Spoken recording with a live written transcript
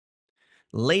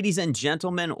Ladies and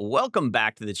gentlemen, welcome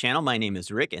back to the channel. My name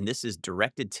is Rick and this is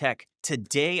Directed Tech.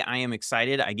 Today I am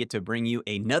excited. I get to bring you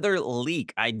another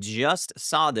leak. I just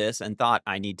saw this and thought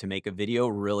I need to make a video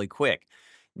really quick.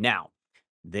 Now,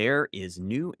 there is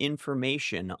new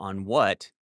information on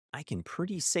what I can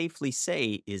pretty safely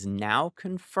say is now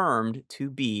confirmed to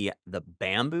be the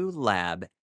Bambu Lab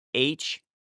H2S.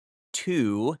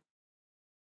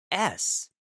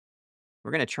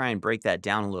 We're going to try and break that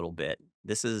down a little bit.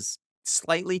 This is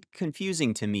slightly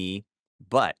confusing to me,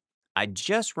 but I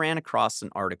just ran across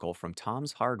an article from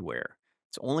Tom's Hardware.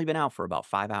 It's only been out for about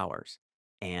 5 hours.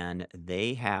 And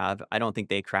they have, I don't think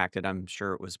they cracked it. I'm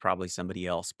sure it was probably somebody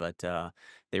else, but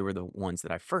they were the ones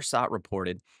that I first saw it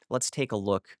reported. Let's take a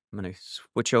look. I'm going to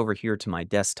switch over here to my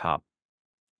desktop.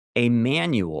 A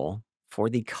manual for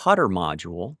the cutter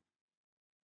module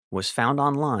was found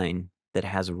online that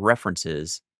has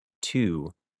references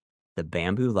to the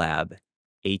Bambu Lab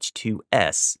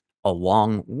H2S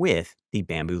along with the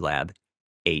Bambu Lab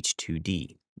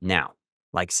H2D. Now,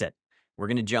 like I said, we're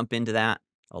going to jump into that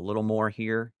a little more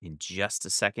here in just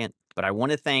a second, but I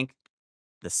want to thank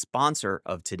the sponsor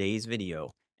of today's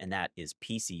video, and that is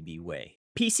PCBWay.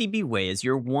 PCBWay is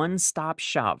your one-stop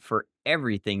shop for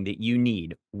everything that you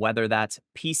need, whether that's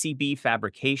PCB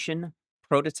fabrication,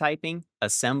 prototyping,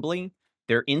 assembly.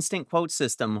 Their instant quote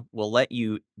system will let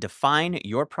you define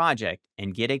your project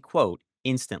and get a quote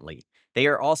instantly. They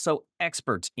are also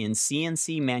experts in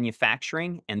CNC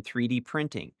manufacturing and 3D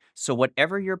printing. So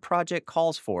whatever your project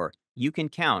calls for, you can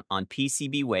count on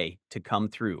PCBWay to come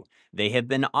through. They have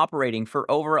been operating for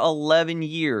over 11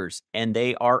 years and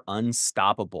they are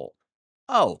unstoppable.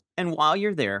 Oh, and while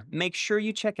you're there, make sure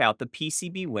you check out the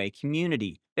PCBWay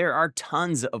community. There are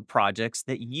tons of projects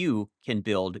that you can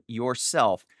build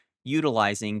yourself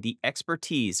utilizing the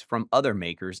expertise from other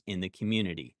makers in the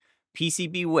community.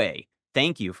 PCBWay,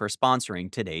 thank you for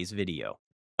sponsoring today's video.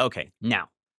 Okay, now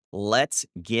let's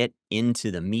get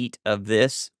into the meat of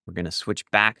this. We're going to switch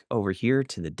back over here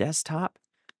to the desktop.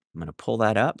 I'm going to pull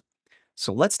that up.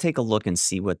 So let's take a look and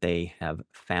see what they have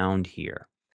found here.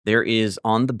 There is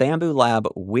on the Bambu Lab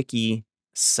wiki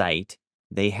site,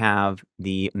 they have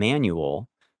the manual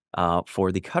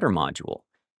for the cutter module.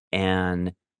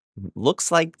 And looks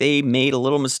like they made a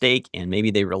little mistake and maybe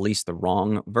they released the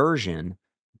wrong version,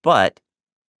 but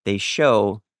they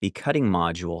show the cutting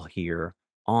module here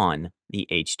on the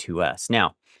H2S.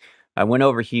 Now, I went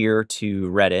over here to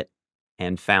Reddit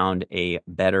and found a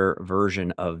better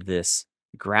version of this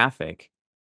graphic,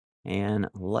 and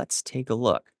let's take a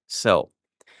look. So,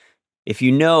 if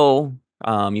you know,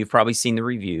 you've probably seen the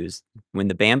reviews. When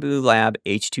the Bambu Lab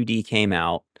H2D came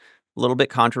out, a little bit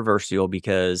controversial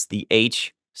because the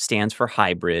H stands for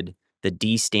hybrid, the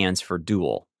D stands for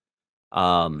dual.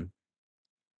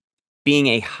 Being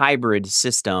a hybrid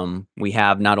system, we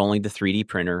have not only the 3D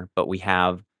printer, but we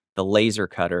have the laser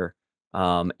cutter.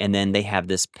 And then they have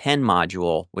this pen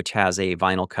module, which has a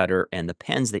vinyl cutter and the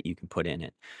pens that you can put in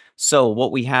it. So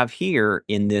what we have here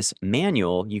in this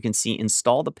manual, you can see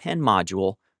install the pen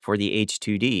module for the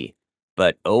H2D.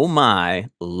 But oh my,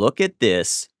 look at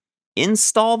this.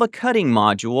 Install the cutting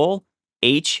module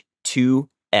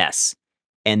H2S.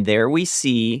 And there we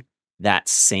see that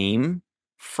same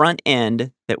front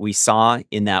end that we saw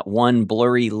in that one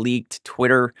blurry leaked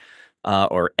Twitter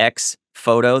or X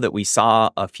photo that we saw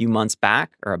a few months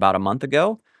back or about a month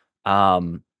ago.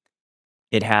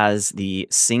 It has the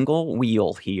single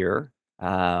wheel here.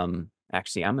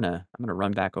 Actually, I'm gonna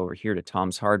run back over here to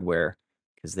Tom's Hardware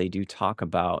because they do talk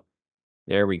about.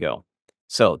 There we go.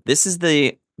 So this is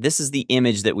the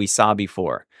image that we saw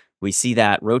before. We see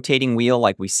that rotating wheel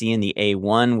like we see in the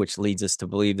A1, which leads us to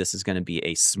believe this is going to be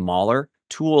a smaller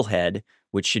tool head,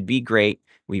 which should be great.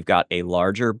 We've got a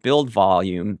larger build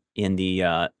volume in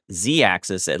the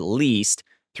Z-axis, at least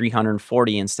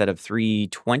 340 instead of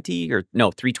 320 or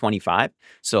no, 325.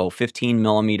 So 15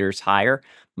 millimeters higher.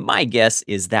 My guess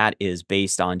is that is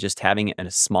based on just having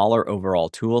a smaller overall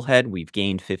tool head. We've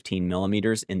gained 15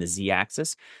 millimeters in the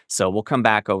Z-axis. So we'll come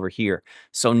back over here.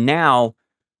 So now,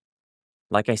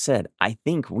 like I said, I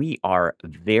think we are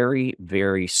very,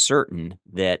 very certain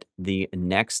that the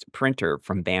next printer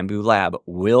from Bambu Lab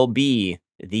will be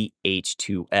the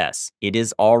H2S. It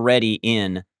is already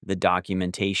in the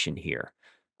documentation here.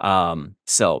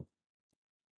 So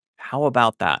how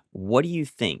about that? What do you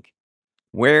think?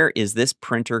 Where is this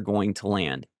printer going to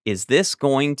land? Is this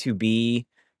going to be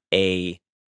a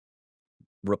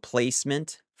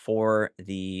replacement for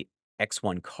the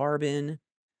X1 Carbon?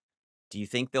 Do you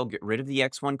think they'll get rid of the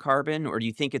X1 Carbon, or do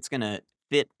you think it's going to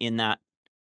fit in that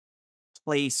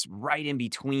place right in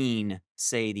between,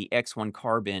 say, the X1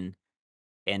 Carbon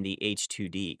and the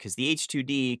H2D, because the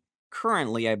H2D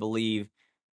currently, I believe,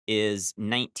 is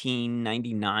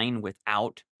 1999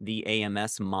 without the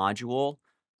AMS module.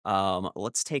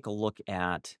 Let's take a look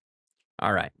at.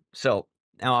 All right. So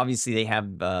now obviously they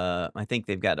have I think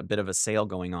they've got a bit of a sale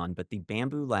going on, but the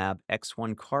Bambu Lab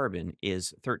X1 Carbon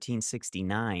is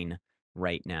 1369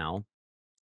 right now.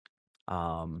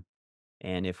 Um,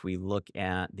 and if we look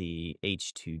at the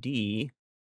H2D,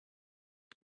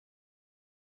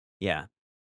 yeah,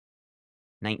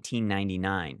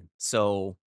 1999.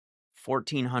 So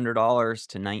 $1,400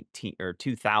 to 19 or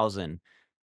 2000.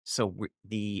 So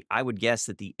I would guess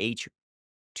that the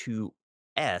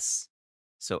H2S,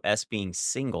 so S being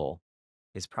single,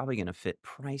 is probably going to fit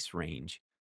price range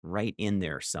right in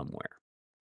there somewhere.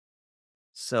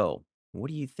 So, what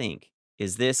do you think?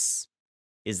 Is this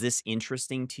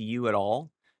interesting to you at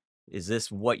all? Is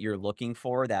this what you're looking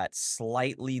for? That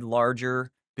slightly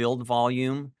larger build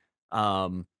volume?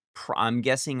 I'm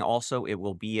guessing also it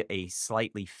will be a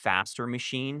slightly faster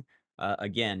machine.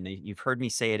 Again, you've heard me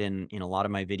say it in a lot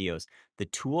of my videos. The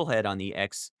tool head on the on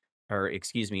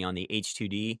the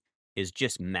H2D is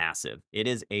just massive. It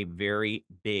is a very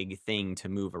big thing to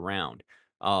move around.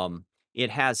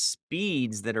 It has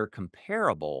speeds that are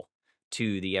comparable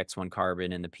to the X1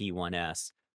 Carbon and the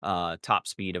P1S, top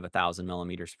speed of 1,000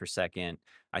 millimeters per second.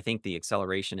 I think the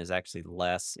acceleration is actually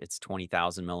less. It's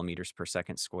 20,000 millimeters per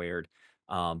second squared.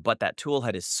 But that tool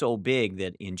head is so big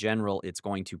that in general, it's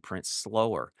going to print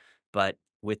slower. But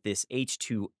with this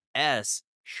H2S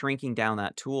shrinking down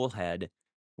that tool head,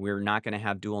 we're not going to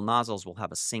have dual nozzles. We'll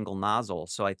have a single nozzle.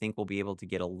 So I think we'll be able to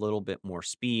get a little bit more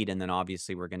speed. And then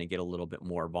obviously we're going to get a little bit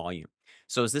more volume.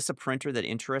 So is this a printer that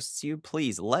interests you?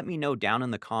 Please let me know down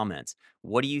in the comments.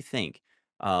 What do you think?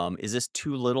 Is this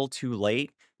too little, too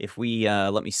late? If we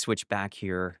let me switch back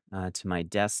here to my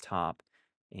desktop,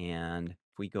 and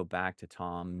if we go back to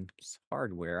Tom's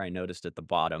Hardware, I noticed at the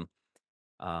bottom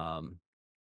um,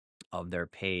 of their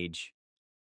page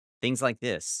things like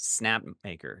this.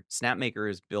 Snapmaker. Snapmaker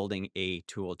is building a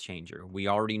tool changer. We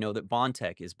already know that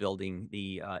Bondtech is building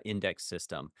the index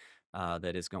system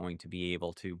that is going to be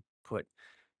able to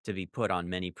be put on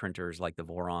many printers like the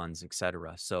Vorons,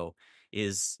 etc. So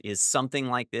is something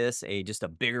like this just a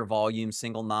bigger volume,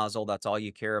 single nozzle? That's all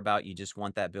you care about. You just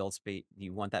want that build speed.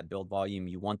 You want that build volume.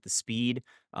 You want the speed.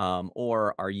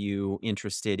 Or are you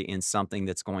interested in something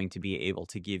that's going to be able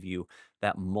to give you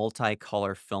that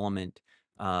multicolor filament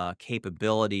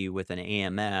capability with an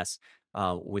AMS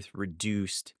with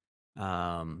reduced,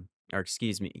 or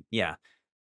excuse me, yeah,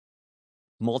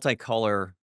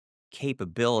 multicolor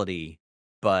capability,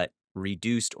 but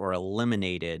reduced or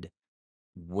eliminated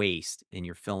waste in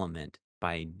your filament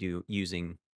by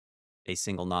using a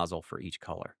single nozzle for each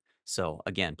color. So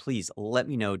again, please let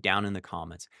me know down in the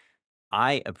comments.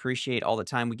 I appreciate all the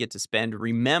time we get to spend.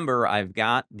 Remember, I've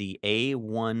got the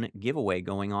A1 giveaway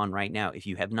going on right now. If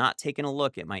you have not taken a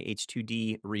look at my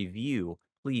H2D review,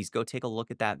 please go take a look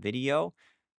at that video.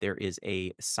 There is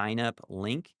a sign up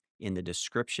link in the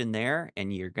description there,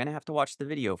 and you're going to have to watch the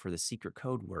video for the secret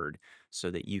code word so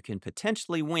that you can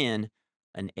potentially win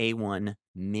an A1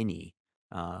 mini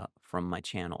from my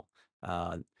channel.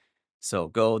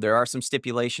 So there are some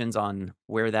stipulations on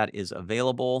where that is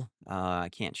available. I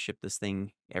can't ship this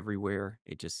thing everywhere.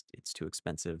 It's too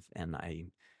expensive and I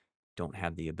don't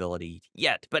have the ability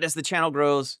yet. But as the channel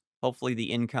grows, hopefully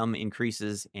the income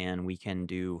increases and we can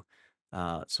do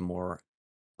some more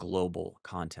global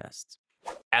contests.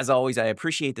 As always, I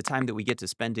appreciate the time that we get to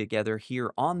spend together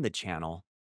here on the channel,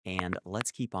 and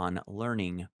let's keep on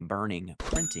learning, burning,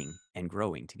 printing, and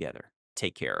growing together.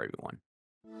 Take care,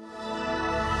 everyone.